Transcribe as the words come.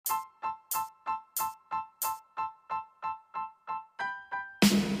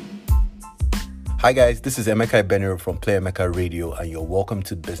Hi guys, this is Emeka Benero from Play Emeka Radio and you're welcome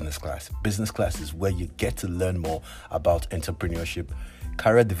to Business Class. Business Class is where you get to learn more about entrepreneurship,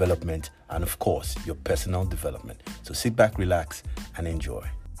 career development, and of course, your personal development. So sit back, relax, and enjoy.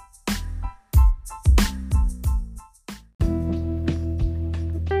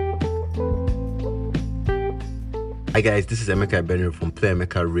 Hi guys, this is Emeka Benero from Play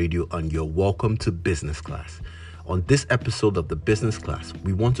Emeka Radio and you're welcome to Business Class. On this episode of the Business Class,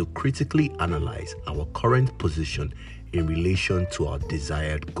 we want to critically analyze our current position in relation to our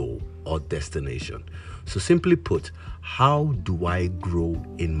desired goal or destination. So simply put, how do I grow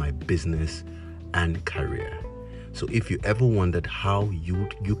in my business and career? So if you ever wondered how you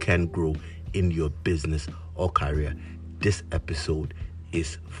can grow in your business or career, this episode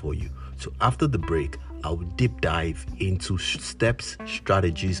is for you. So after the break, I will deep dive into steps,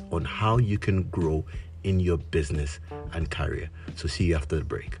 strategies on how you can grow in your business and career. So see you after the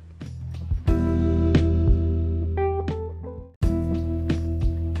break.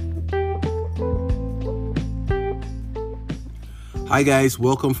 Hi guys,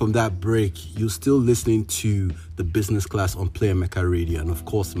 welcome from that break. You're still listening to the Business Class on Play Emeka Radio, and of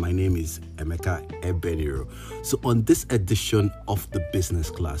course my name is Emeka Benero. So on this edition of the Business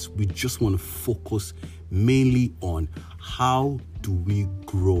Class, we just want to focus mainly on how do we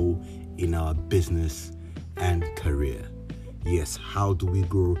grow in our business and career. Yes, how do we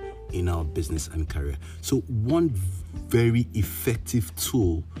grow in our business and career? So one very effective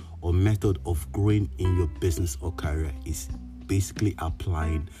tool or method of growing in your business or career is basically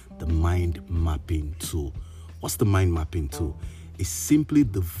applying the mind mapping tool. What's the mind mapping tool? It's simply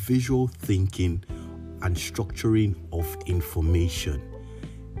the visual thinking and structuring of information.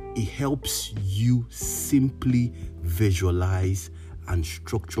 It helps you simply visualize and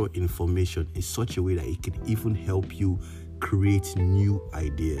structure information in such a way that it can even help you create new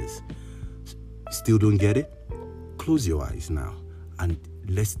ideas. Still don't get it? Close your eyes now and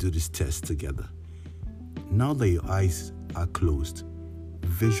let's do this test together. Now that your eyes are closed,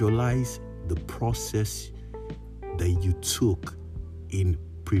 visualize the process that you took in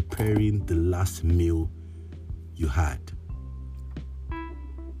preparing the last meal you had.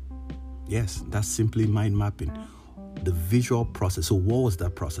 Yes, that's simply mind mapping. The visual process. So what was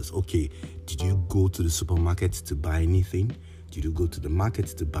that process? Okay, did you go to the supermarket to buy anything? Did you go to the market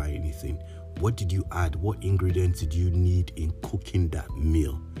to buy anything? What did you add? What ingredients did you need in cooking that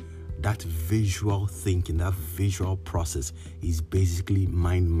meal? That visual thinking, that visual process is basically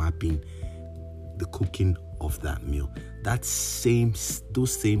mind mapping the cooking of that meal. Those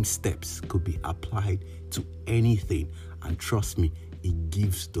same steps could be applied to anything, and trust me, it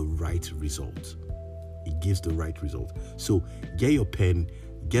gives the right result. It gives the right result. So get your pen,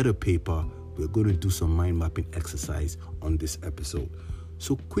 get a paper. We're going to do some mind mapping exercise on this episode.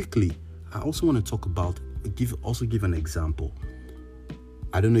 So quickly, I also want to talk about, give an example.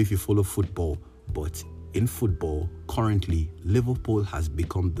 I don't know if you follow football, but in football, currently, Liverpool has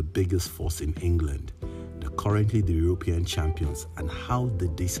become the biggest force in England. They're currently the European champions. And how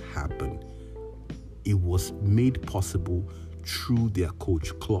did this happen? It was made possible through their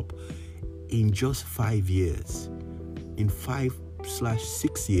coach, Klopp. In just 5 years, in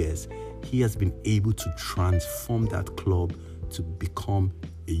 5/6 years, he has been able to transform that club to become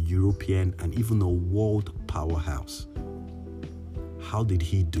a European and even a world powerhouse. How did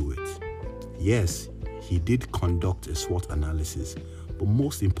he do it? Yes, he did conduct a SWOT analysis, but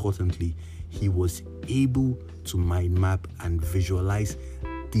most importantly, he was able to mind map and visualize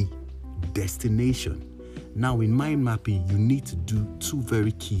the destination. Now, in mind mapping, you need to do two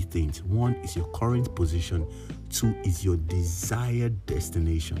very key things. One is your current position. Two is your desired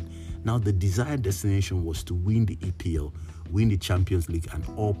destination. Now, the desired destination was to win the EPL, win the Champions League, and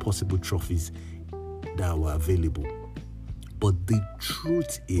all possible trophies that were available. But the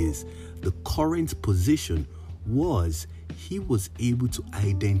truth is, the current position was he was able to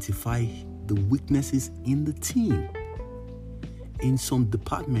identify the weaknesses in the team. In some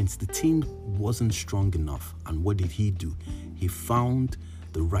departments, the team wasn't strong enough. And what did he do? He found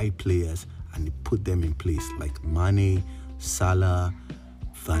the right players and he put them in place, like Mane, Salah,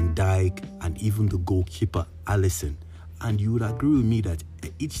 Van Dijk, and even the goalkeeper, Alisson. And you would agree with me that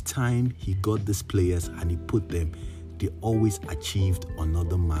each time he got these players and he put them, they always achieved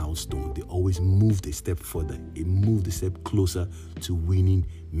another milestone. They always moved a step further. It moved a step closer to winning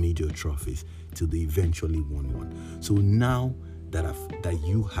major trophies till they eventually won one. So now that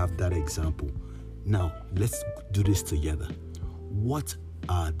you have that example, now let's do this together. What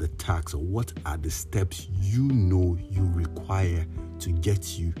are the tasks or what are the steps you know you require to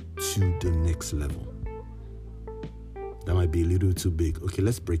get you to the next level? That might be a little too big. Okay,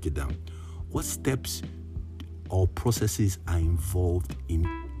 let's break it down. What steps or processes are involved in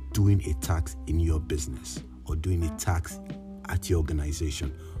doing a tax in your business or doing a tax at your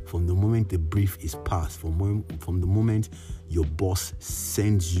organization? From the moment the brief is passed, from the moment your boss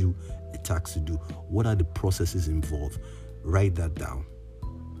sends you a tax to do, what are the processes involved? Write that down.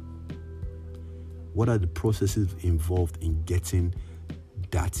 What are the processes involved in getting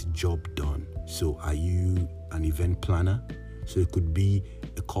that job done? So are you an event planner? So it could be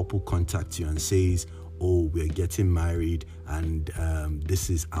a couple contacts you and says, oh, we're getting married and this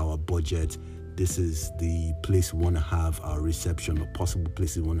is our budget. This is the place we want to have our reception, or possible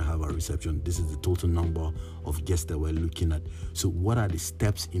places we want to have our reception. This is the total number of guests that we're looking at. So what are the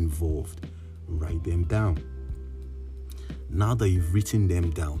steps involved? Write them down. Now that you've written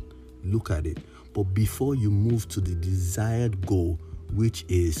them down, look at it. But before you move to the desired goal, which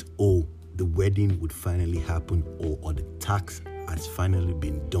is, oh, the wedding would finally happen, or the tax has finally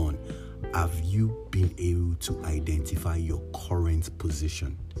been done, have you been able to identify your current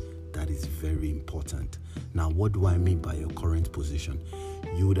position? That is very important. Now, what do I mean by your current position?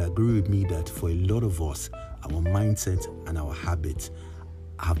 You would agree with me that for a lot of us, our mindset and our habits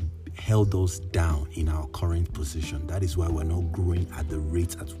have held us down in our current position. That is why we're not growing at the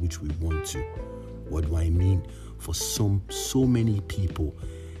rate at which we want to. What do I mean? For so many people,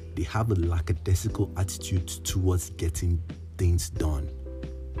 they have a lackadaisical attitude towards getting things done.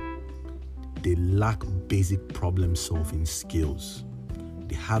 They lack basic problem-solving skills.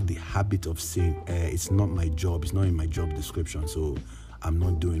 They have the habit of saying, it's not my job, it's not in my job description, so I'm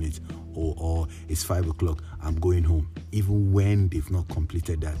not doing it. Or it's 5 o'clock, I'm going home, even when they've not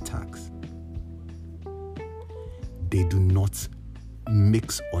completed their task. They do not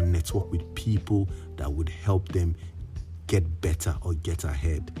mix or network with people that would help them get better or get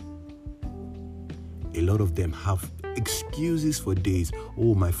ahead. A lot of them have excuses for days.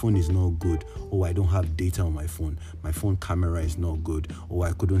 Oh, my phone is not good. Oh, I don't have data on my phone. My phone camera is not good. Oh,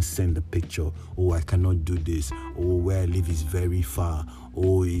 I couldn't send a picture. Oh, I cannot do this. Oh, where I live is very far.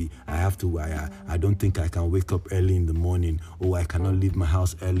 Oh, I don't think I can wake up early in the morning. Oh, I cannot leave my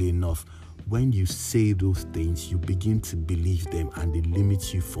house early enough. When you say those things, you begin to believe them, and they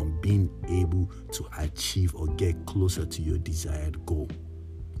limit you from being able to achieve or get closer to your desired goal.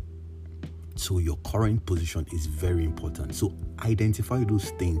 So your current position is very important. So identify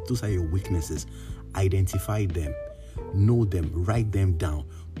those things. Those are your weaknesses. Identify them. Know them. Write them down.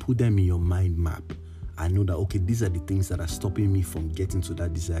 Put them in your mind map. And know that, okay, these are the things that are stopping me from getting to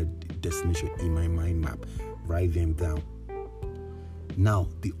that desired destination in my mind map. Write them down. Now,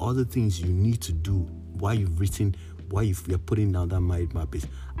 the other things you need to do while you're putting down that mind map is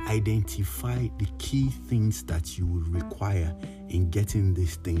identify the key things that you will require in getting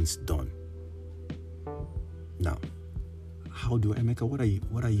these things done. Now, how do Emeka?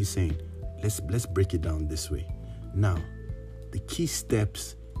 What are you saying? Let's break it down this way. Now, the key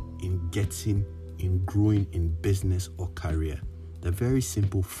steps in growing in business or career, they're very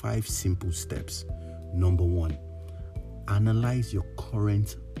simple. 5 simple steps. Number 1, analyze your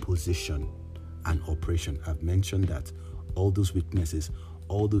current position and operation. I've mentioned that. All those weaknesses,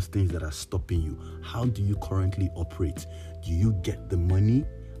 all those things that are stopping you. How do you currently operate? Do you get the money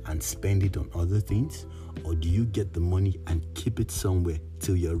and spend it on other things? Or do you get the money and keep it somewhere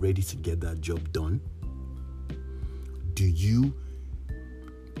till you're ready to get that job done?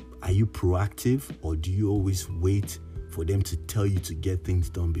 Are you proactive, or do you always wait for them to tell you to get things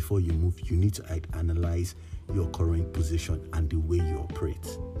done before you move? You need to analyze your current position and the way you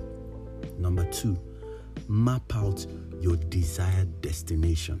operate. Number 2, map out your desired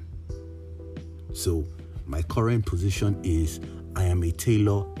destination. So my current position is I am a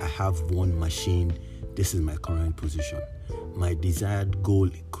tailor. I have one machine. This is my current position. My desired goal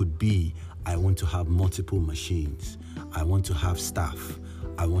could be I want to have multiple machines. I want to have staff.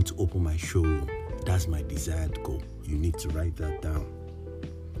 I want to open my showroom. That's my desired goal. You need to write that down.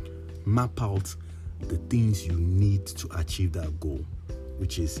 Map out the things you need to achieve that goal,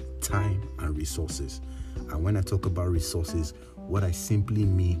 which is time and resources. And when I talk about resources, what I simply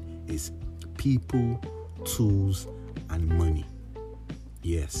mean is people, tools, and money.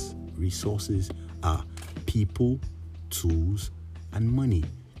 Yes, resources are people, tools, and money.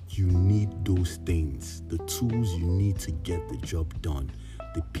 You need those things. The tools you need to get the job done.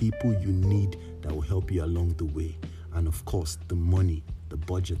 The people you need that will help you along the way. And of course, the money, the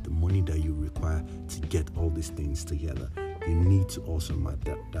budget, the money that you require to get all these things together. You need to also map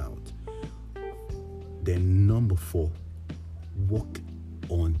that out. Then number 4, work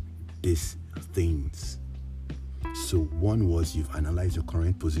on these things. So 1 was you've analyzed your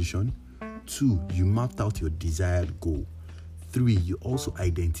current position. 2, you mapped out your desired goal. 3, you also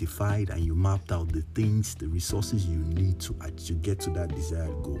identified and you mapped out the things, the resources you need to get to that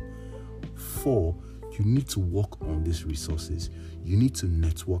desired goal. 4, you need to work on these resources. You need to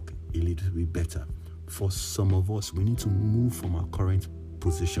network a little bit better. For some of us, we need to move from our current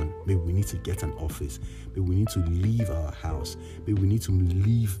position. Maybe we need to get an office. Maybe we need to leave our house. Maybe we need to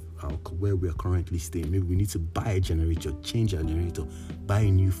leave where we are currently staying. Maybe we need to buy a generator, change our generator, buy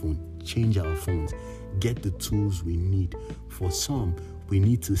a new phone, change our phones, get the tools we need. For some, we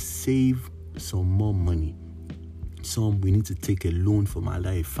need to save some more money. Some, we need to take a loan from either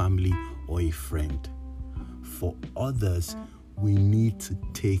a family or a friend. For others, we need to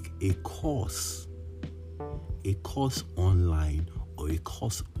take a course online or a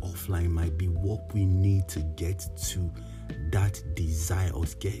course offline might be what we need to get to that desire or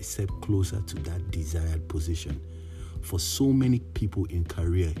get a step closer to that desired position. For so many people in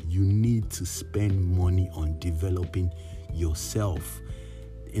career, you need to spend money on developing yourself.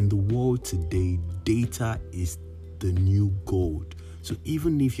 In the world today, data is the new gold. So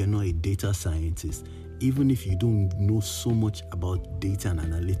even if you're not a data scientist, even if you don't know so much about data and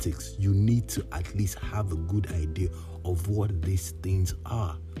analytics, you need to at least have a good idea of what these things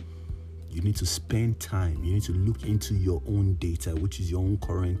are. You need to spend time. You need to look into your own data, which is your own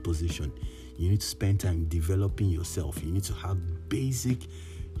current position. You need to spend time developing yourself. You need to have basic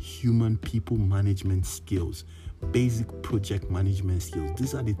human people management skills, basic project management skills.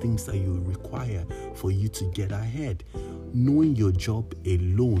 These are the things that you require for you to get ahead. Knowing your job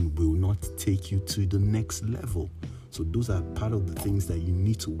alone will not take you to the next level. So those are part of the things that you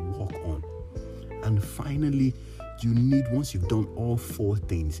need to work on. And finally, you need, once you've done all 4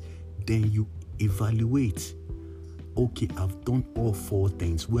 things, then you evaluate. Okay, I've done all 4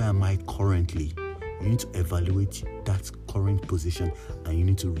 things. Where am I currently? You need to evaluate that current position and you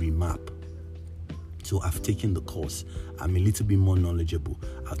need to remap. So I've taken the course. I'm a little bit more knowledgeable.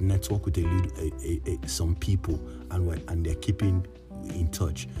 I've networked with some people and they're keeping in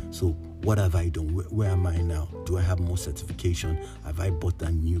touch. So what have I done? Where am I now? Do I have more certification? Have I bought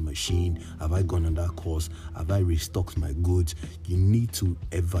a new machine? Have I gone on that course? Have I restocked my goods? You need to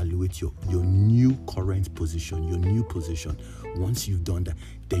evaluate your new current position, your new position. Once you've done that,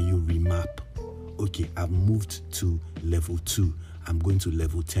 then you remap. Okay, I've moved to level 2. I'm going to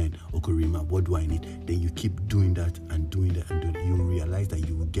level 10. Okay, remap, what do I need? Then you keep doing that and doing that and doing that. You realize that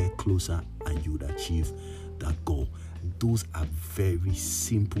you will get closer and you would achieve that goal. Those are very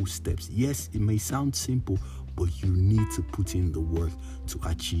simple steps. Yes, it may sound simple, but you need to put in the work to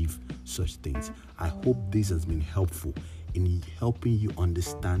achieve such things. I hope this has been helpful in helping you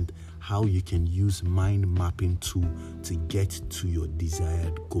understand how you can use mind mapping tool to get to your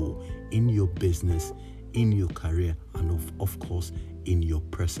desired goal in your business, in your career, and of course in your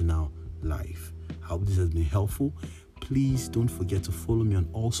personal life. I hope this has been helpful. Please don't forget to follow me on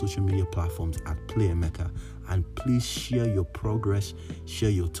all social media platforms at Playemeka, and please share your progress,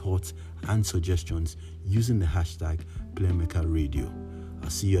 share your thoughts and suggestions using the hashtag Playemeka Radio. I'll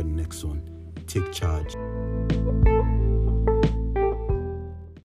see you at the next one. Take charge.